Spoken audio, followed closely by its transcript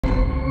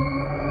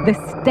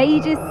The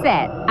stage is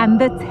set and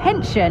the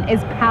tension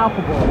is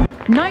palpable.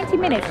 90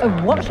 minutes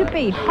of what should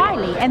be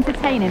highly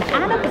entertaining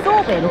and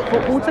absorbing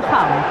football to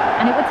come.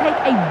 And it would take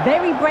a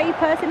very brave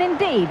person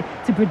indeed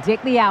to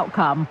predict the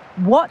outcome.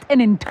 What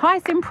an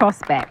enticing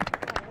prospect.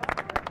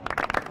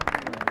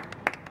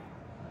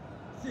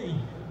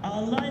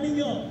 Are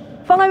lining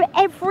up. Follow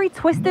every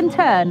twist and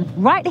turn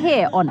right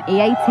here on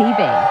EA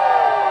TV.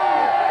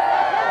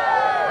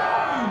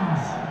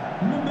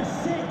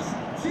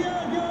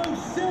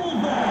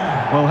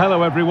 Well,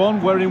 hello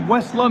everyone. We're in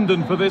West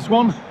London for this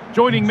one.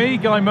 Joining me,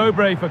 Guy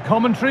Mowbray for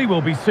commentary, will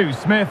be Sue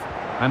Smith.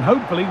 And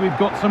hopefully we've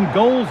got some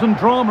goals and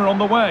drama on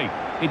the way.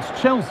 It's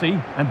Chelsea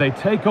and they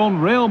take on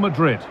Real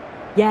Madrid.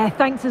 Yeah,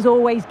 thanks as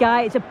always,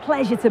 Guy. It's a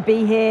pleasure to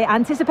be here.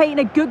 Anticipating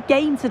a good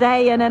game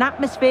today and an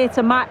atmosphere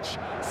to match.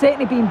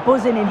 Certainly been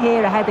buzzing in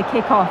here ahead of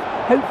kick-off.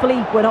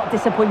 Hopefully we're not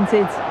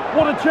disappointed.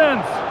 What a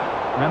chance!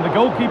 And the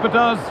goalkeeper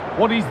does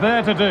what he's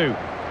there to do.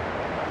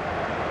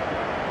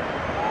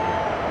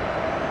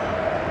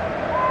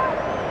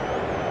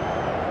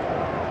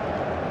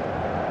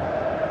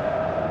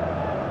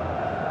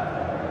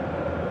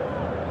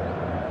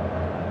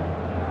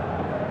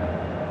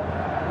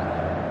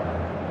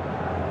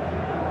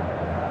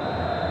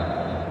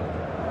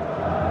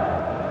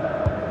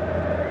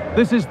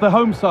 This is the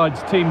home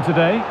side's team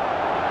today.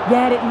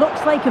 Yeah, it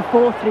looks like a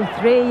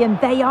 4-3-3 and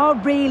they are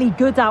really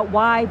good out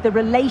wide. The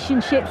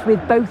relationships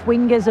with both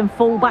wingers and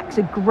fullbacks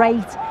are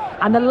great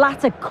and the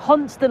latter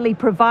constantly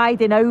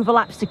providing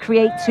overlaps to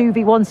create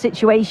 2v1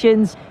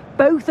 situations.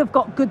 Both have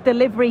got good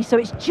delivery, so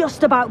it's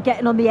just about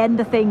getting on the end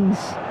of things.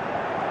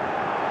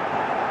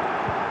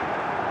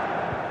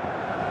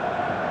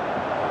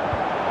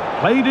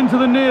 Played into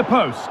the near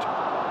post.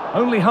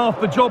 Only half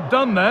the job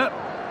done there.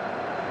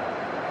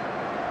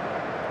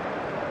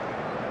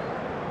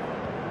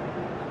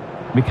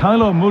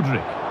 Mikhailo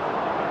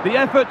Mudryk. The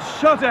effort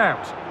shut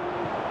out.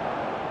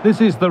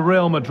 This is the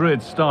Real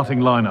Madrid starting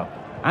lineup.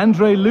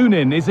 Andre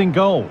Lunin is in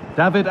goal.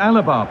 David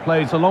Alaba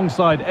plays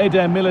alongside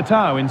Eder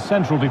Militao in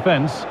central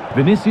defence.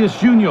 Vinicius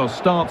Junior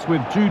starts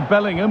with Jude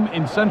Bellingham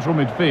in central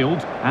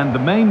midfield. And the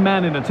main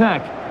man in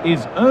attack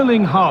is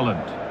Erling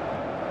Haaland.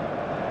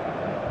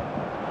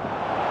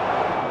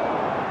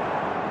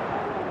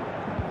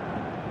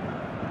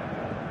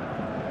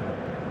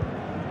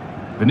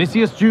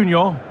 Vinicius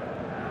Junior.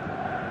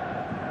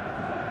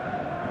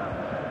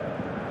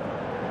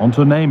 On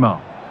to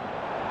Neymar.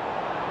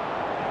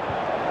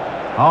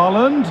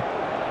 Haaland.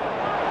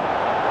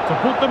 To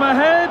put them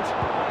ahead.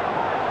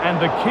 And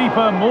the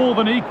keeper more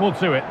than equal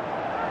to it.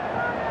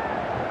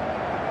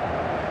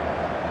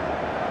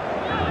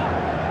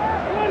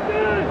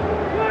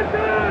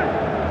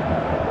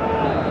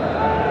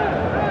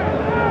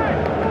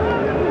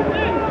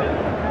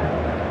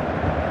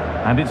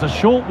 And it's a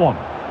short one.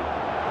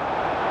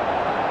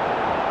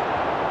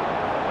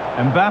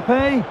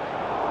 Mbappe.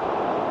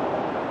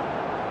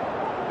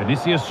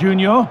 Vinicius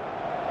Junior.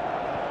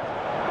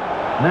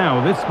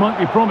 Now this might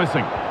be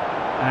promising.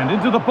 And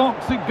into the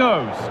box it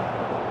goes.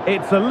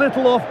 It's a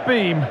little off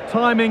beam.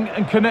 Timing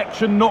and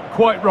connection not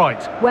quite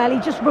right. Well, he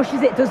just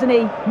rushes it, doesn't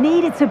he?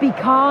 Needed to be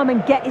calm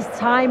and get his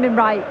timing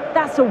right.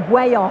 That's a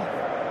way off.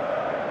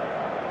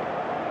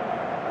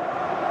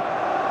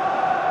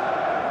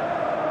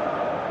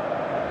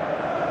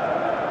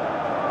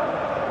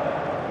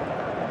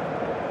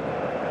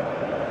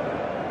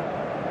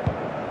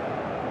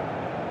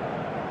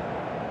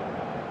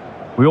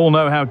 We all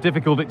know how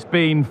difficult it's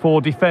been for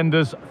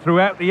defenders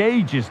throughout the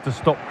ages to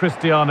stop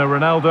Cristiano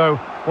Ronaldo.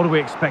 What are we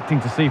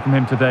expecting to see from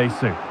him today,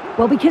 Sue?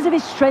 Well, because of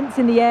his strength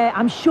in the air,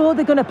 I'm sure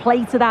they're going to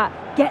play to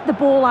that. Get the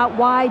ball out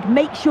wide,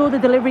 make sure the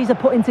deliveries are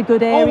put into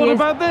good areas. Oh, what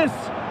about this?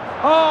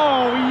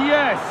 Oh,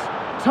 yes!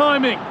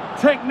 Timing,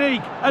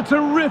 technique, a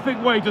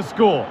terrific way to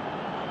score.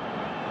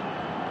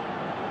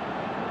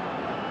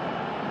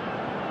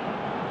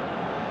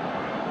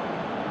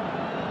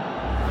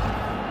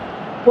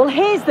 Well,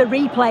 here's the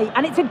replay,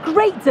 and it's a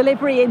great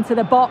delivery into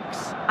the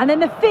box. And then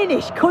the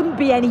finish couldn't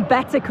be any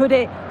better, could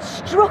it?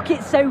 Struck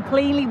it so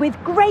cleanly with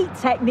great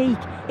technique.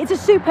 It's a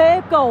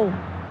superb goal.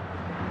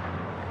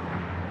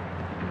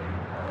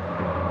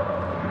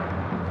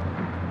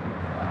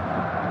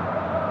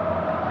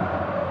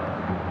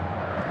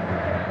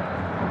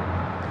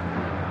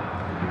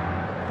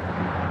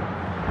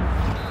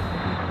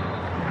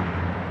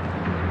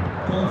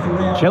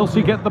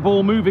 Chelsea get the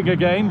ball moving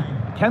again.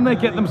 Can they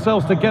get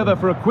themselves together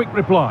for a quick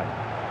reply?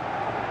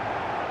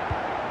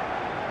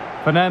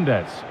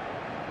 Fernandez.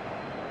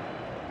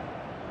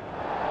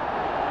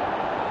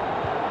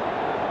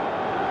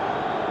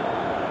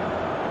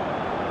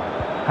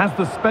 Has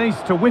the space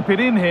to whip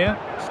it in here.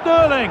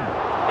 Sterling!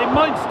 It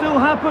might still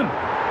happen.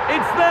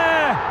 It's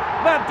there!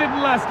 That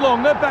didn't last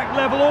long. They're back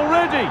level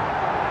already.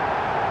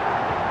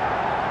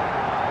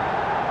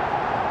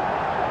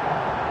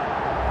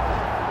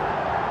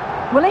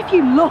 Well, if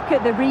you look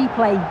at the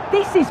replay,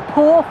 this is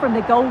poor from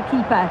the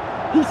goalkeeper.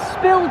 He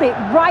spilled it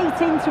right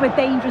into a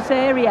dangerous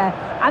area,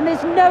 and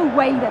there's no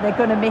way that they're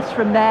going to miss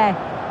from there.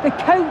 The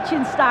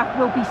coaching staff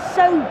will be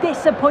so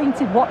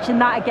disappointed watching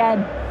that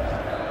again.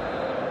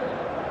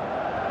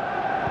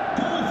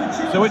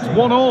 So it's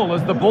 1-1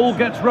 as the ball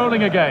gets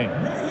rolling again.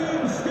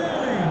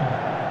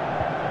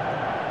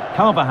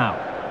 Carvajal.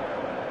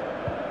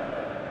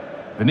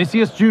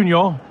 Vinicius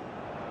Junior.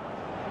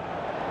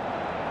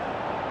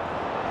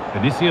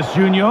 Vinicius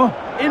Junior.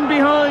 In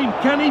behind.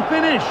 Can he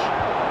finish?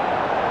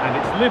 And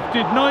it's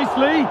lifted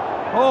nicely.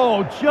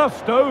 Oh,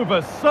 just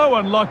over. So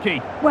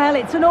unlucky. Well,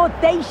 it's an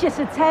audacious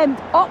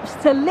attempt.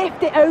 Opts to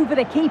lift it over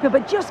the keeper,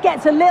 but just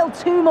gets a little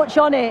too much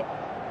on it.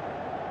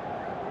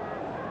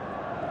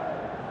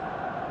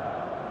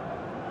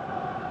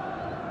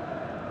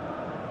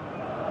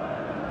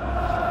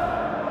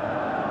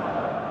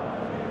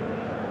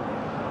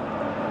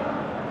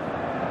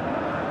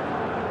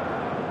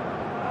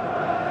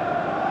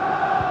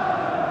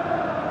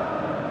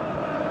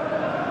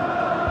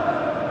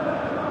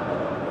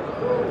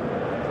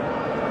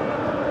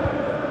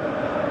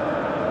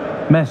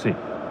 Messi.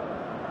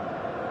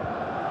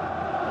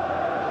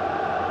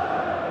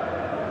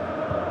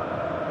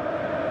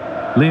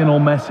 Lionel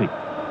Messi.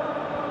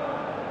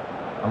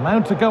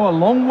 Allowed to go a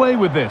long way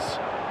with this,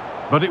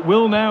 but it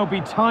will now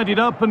be tidied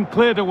up and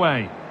cleared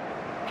away.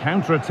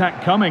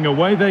 Counter-attack coming,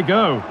 away they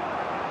go.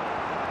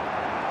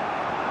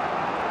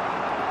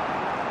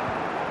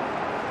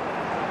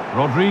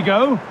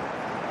 Rodrigo.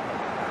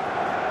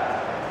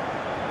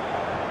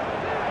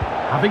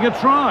 Having a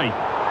try,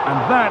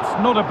 and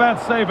that's not a bad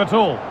save at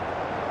all.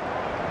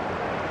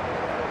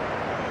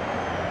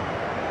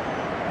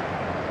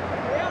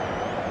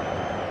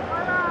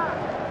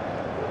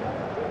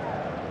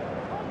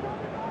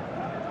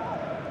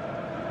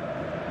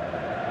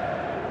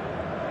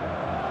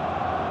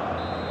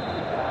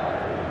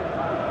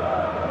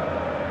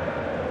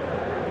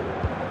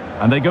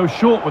 And they go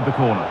short with the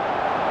corner.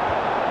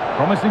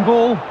 Promising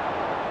ball.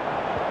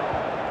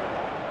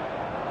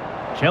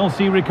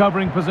 Chelsea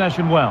recovering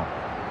possession well.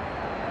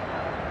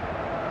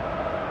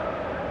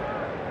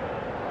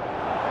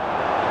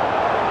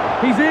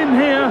 He's in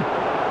here.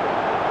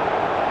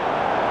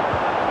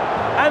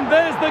 And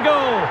there's the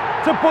goal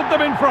to put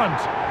them in front.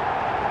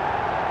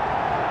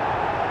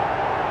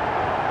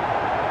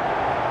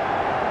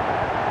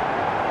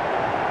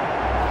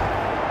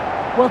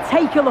 Well,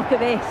 take a look at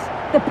this.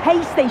 The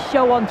pace they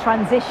show on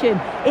transition,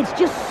 it's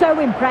just so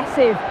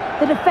impressive.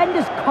 The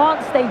defenders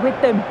can't stay with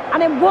them.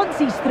 And then once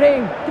he's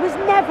through, there was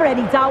never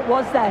any doubt,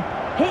 was there?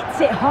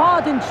 Hits it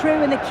hard and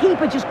true, and the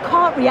keeper just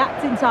can't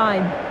react in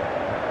time.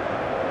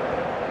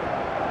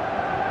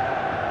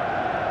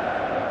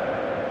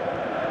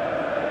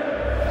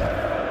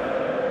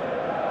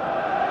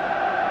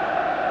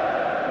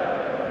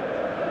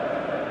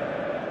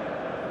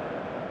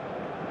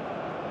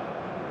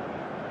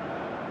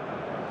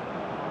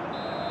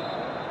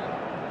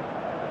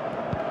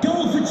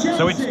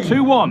 So it's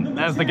 2-1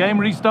 as the game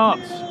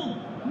restarts.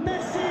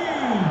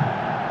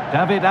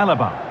 David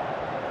Alaba.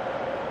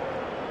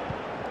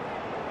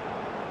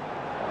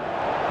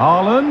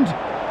 Haaland.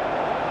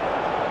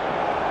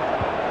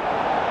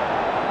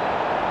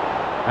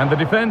 And the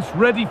defence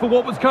ready for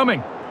what was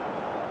coming.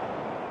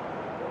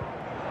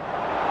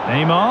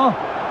 Neymar.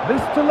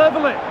 This to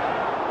level it.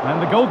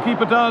 And the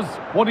goalkeeper does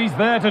what he's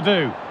there to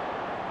do.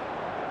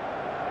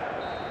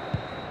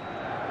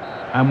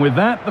 And with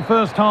that, the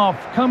first half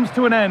comes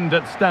to an end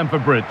at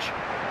Stamford Bridge.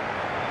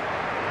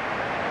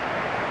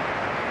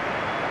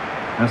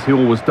 As he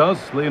always does,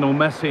 Lionel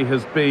Messi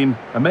has been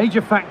a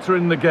major factor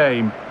in the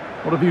game.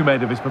 What have you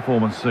made of his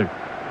performance, Sue?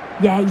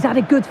 Yeah, he's had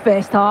a good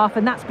first half,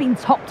 and that's been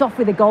topped off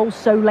with a goal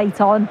so late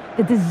on.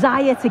 The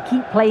desire to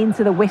keep playing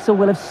to the whistle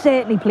will have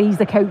certainly pleased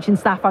the coaching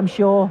staff, I'm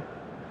sure.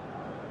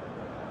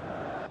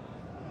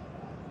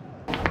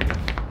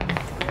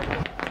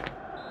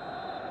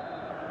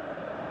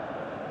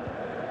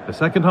 The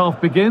second half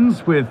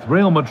begins with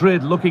Real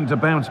Madrid looking to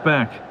bounce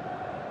back.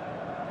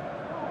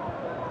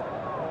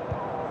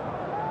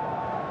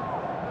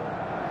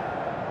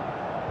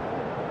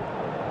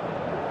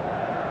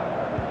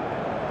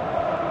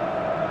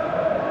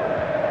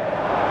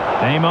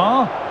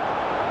 Neymar.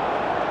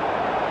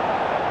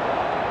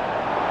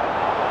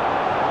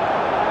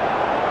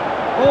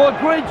 Oh, a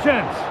great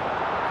chance.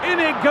 In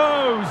it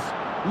goes.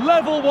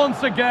 Level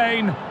once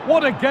again.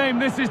 What a game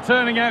this is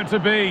turning out to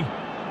be.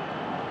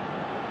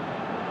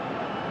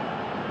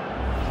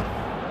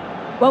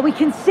 Well, we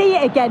can see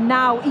it again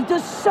now. He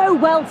does so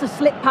well to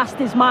slip past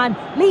his man,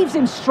 leaves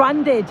him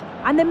stranded.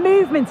 And the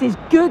movement is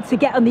good to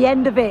get on the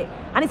end of it.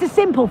 And it's a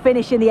simple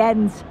finish in the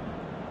end.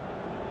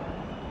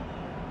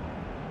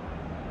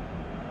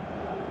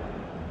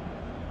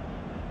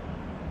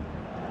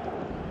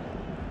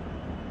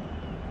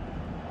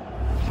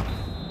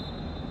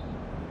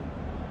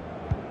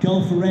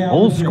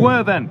 All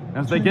square then,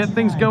 as they get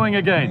things going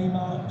again.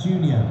 Neymar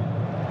Jr.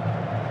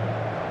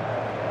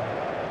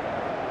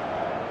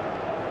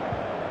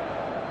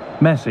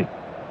 Messi.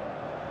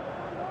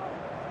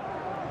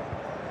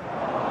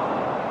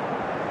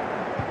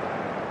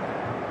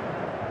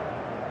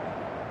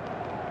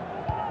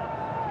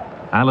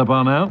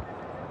 Alaba now.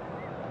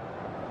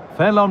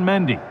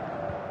 Mendy.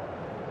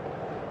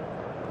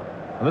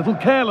 A little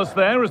careless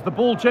there as the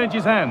ball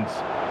changes hands.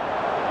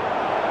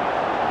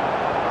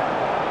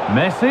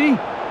 Messi.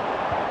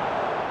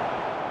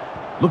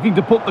 Looking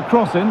to put the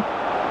cross in.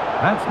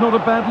 That's not a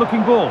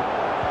bad-looking ball.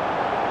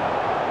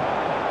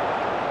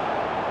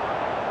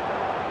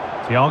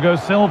 Thiago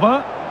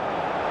Silva.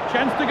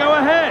 Chance to go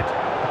ahead.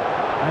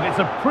 And it's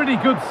a pretty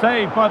good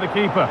save by the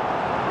keeper.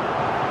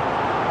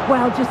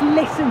 Well, just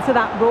listen to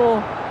that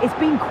roar. It's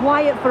been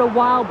quiet for a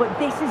while, but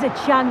this is a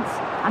chance,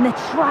 and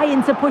they're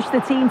trying to push the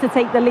team to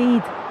take the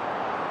lead.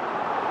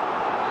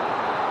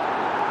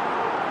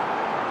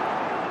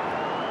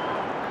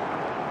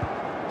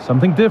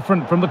 Something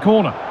different from the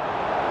corner.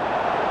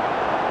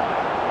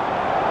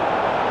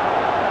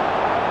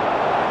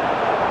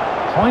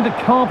 Trying to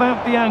carve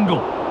out the angle.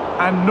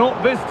 And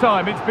not this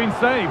time, it's been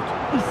saved.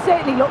 He's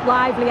certainly looked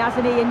lively,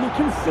 hasn't he? And you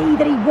can see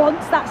that he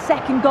wants that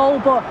second goal,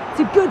 but it's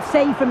a good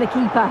save from the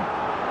keeper.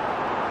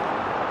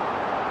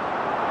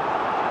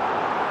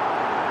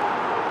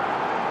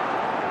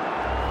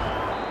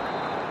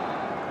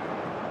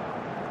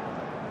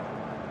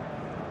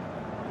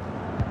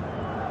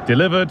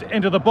 Delivered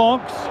into the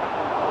box.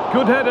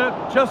 Good header,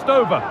 just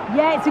over.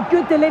 Yeah, it's a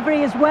good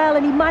delivery as well,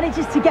 and he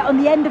manages to get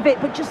on the end of it,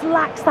 but just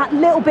lacks that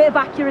little bit of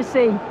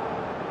accuracy.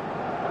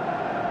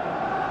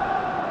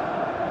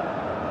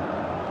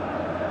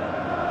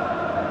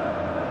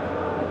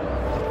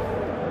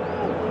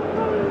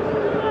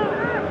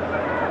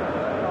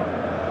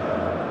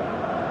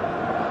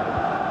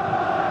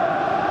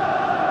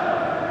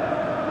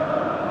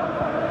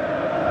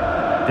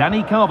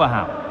 Dani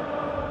Carvajal.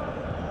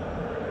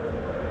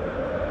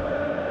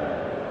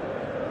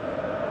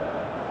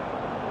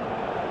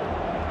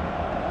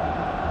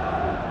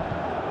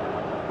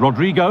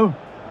 Rodrigo.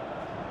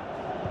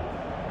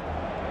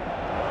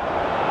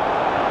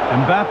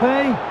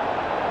 Mbappe.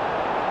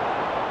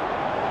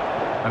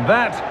 And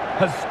that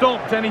has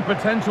stopped any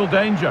potential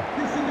danger.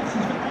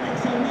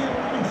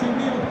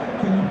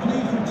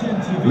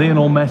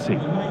 Lionel Messi.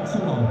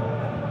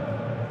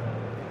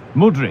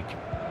 Mudryk.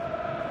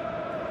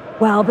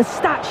 Well, the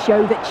stats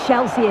show that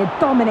Chelsea are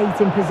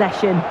dominating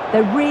possession.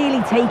 They're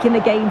really taking the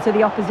game to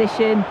the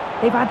opposition.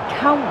 They've had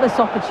countless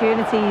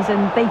opportunities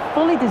and they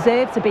fully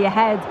deserve to be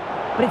ahead.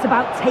 But it's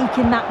about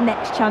taking that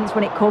next chance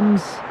when it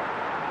comes.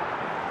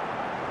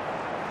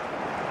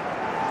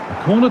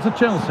 A corner to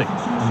Chelsea.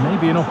 And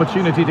maybe an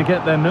opportunity to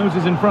get their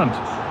noses in front.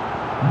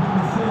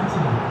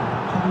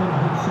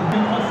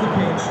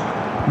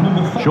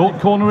 Short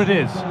corner it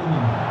is.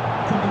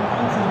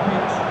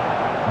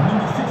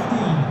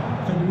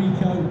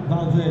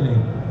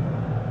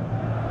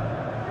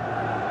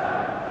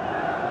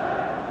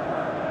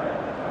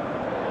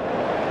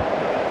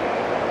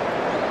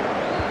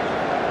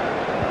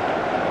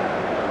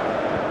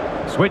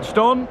 Switched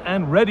on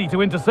and ready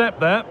to intercept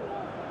there.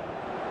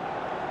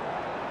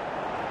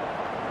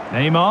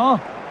 Neymar.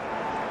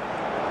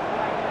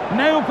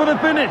 Nailed for the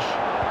finish.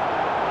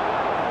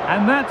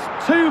 And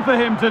that's 2 for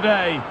him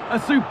today. A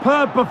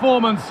superb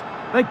performance.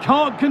 They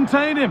can't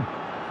contain him.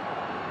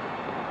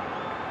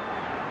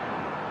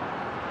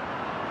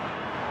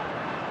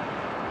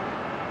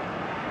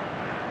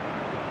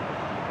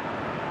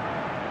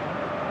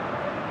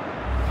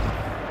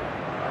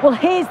 Well,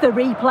 here's the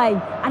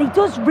replay, and he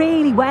does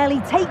really well.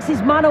 He takes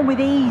his man on with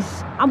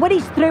ease. And when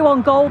he's through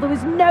on goal, there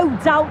was no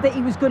doubt that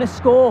he was going to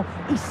score.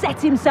 He set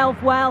himself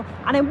well,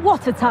 and then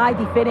what a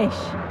tidy finish.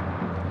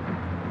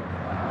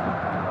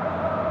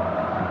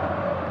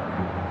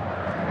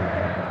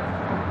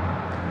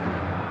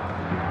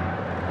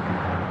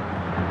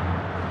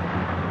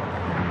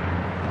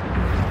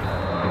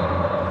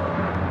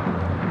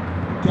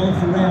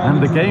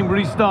 And the game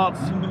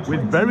restarts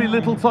with very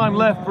little time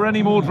left for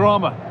any more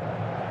drama.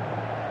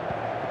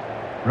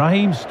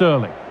 Raheem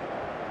Sterling.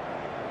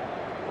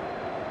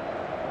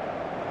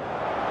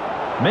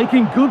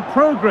 Making good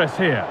progress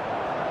here.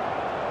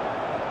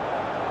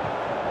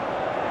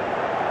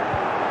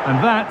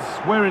 And that's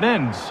where it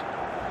ends.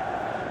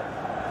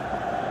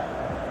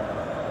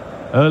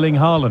 Erling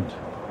Haaland.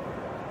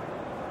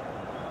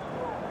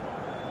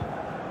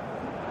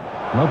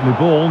 Lovely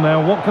ball.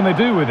 Now what can they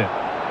do with it?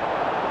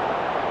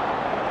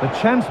 The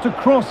chance to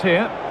cross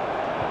here.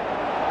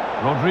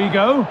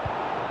 Rodrigo.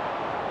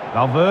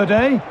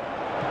 Valverde.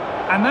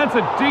 And that's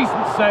a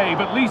decent save,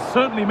 at least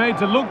certainly made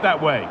to look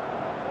that way.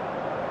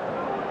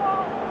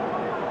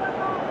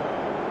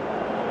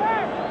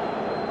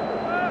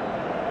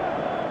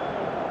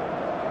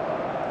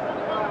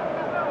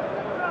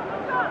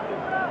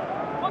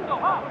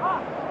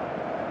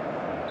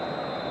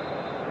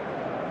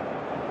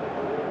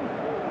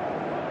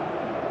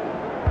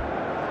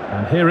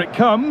 And here it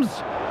comes,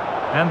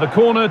 and the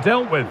corner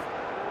dealt with.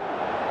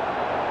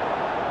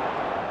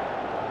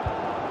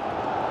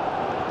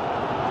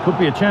 Could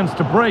be a chance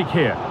to break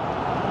here.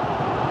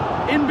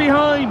 In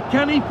behind,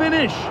 can he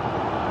finish?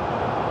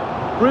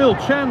 Real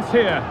chance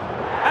here.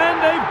 And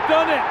they've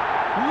done it!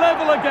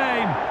 Level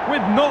again,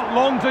 with not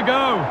long to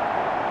go.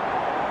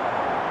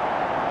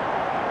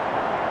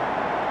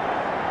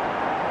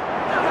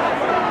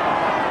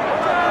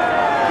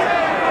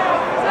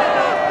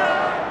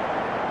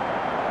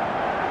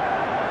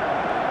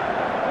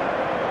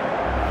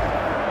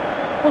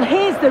 Well,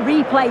 here's the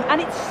replay, and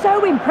it's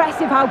so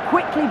impressive how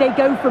quickly they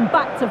go from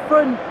back to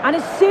front. And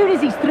as soon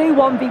as he's through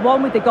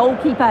 1v1 with the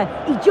goalkeeper,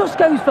 he just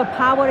goes for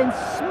power and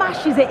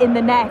smashes it in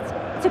the net.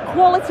 It's a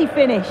quality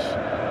finish.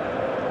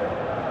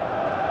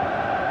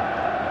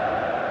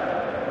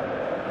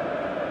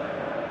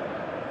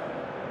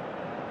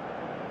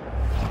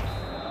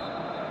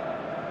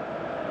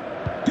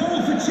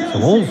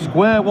 So all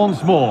square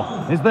once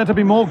more. Is there to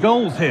be more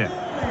goals here?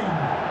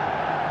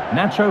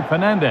 Nacho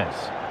Fernandez.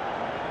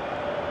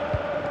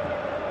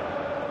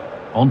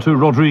 On to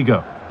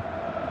Rodrigo.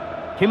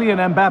 Kylian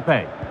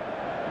Mbappe.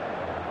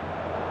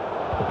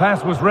 The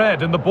pass was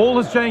read and the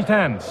ball has changed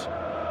hands.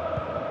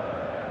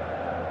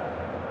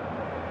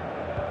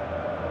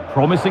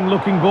 Promising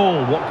looking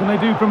ball. What can they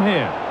do from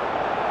here?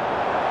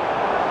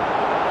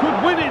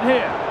 Could win it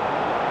here.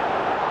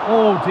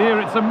 Oh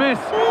dear, it's a miss.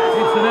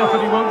 It's an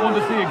effort he won't want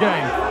to see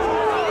again.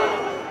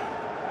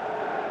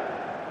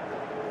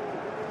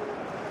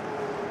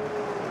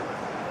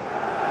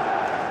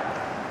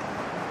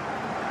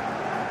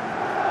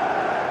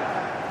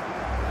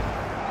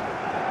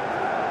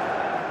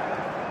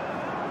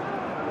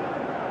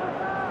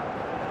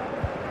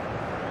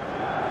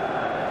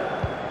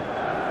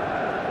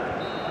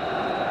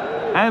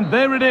 And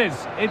there it is.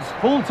 It's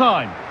full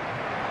time.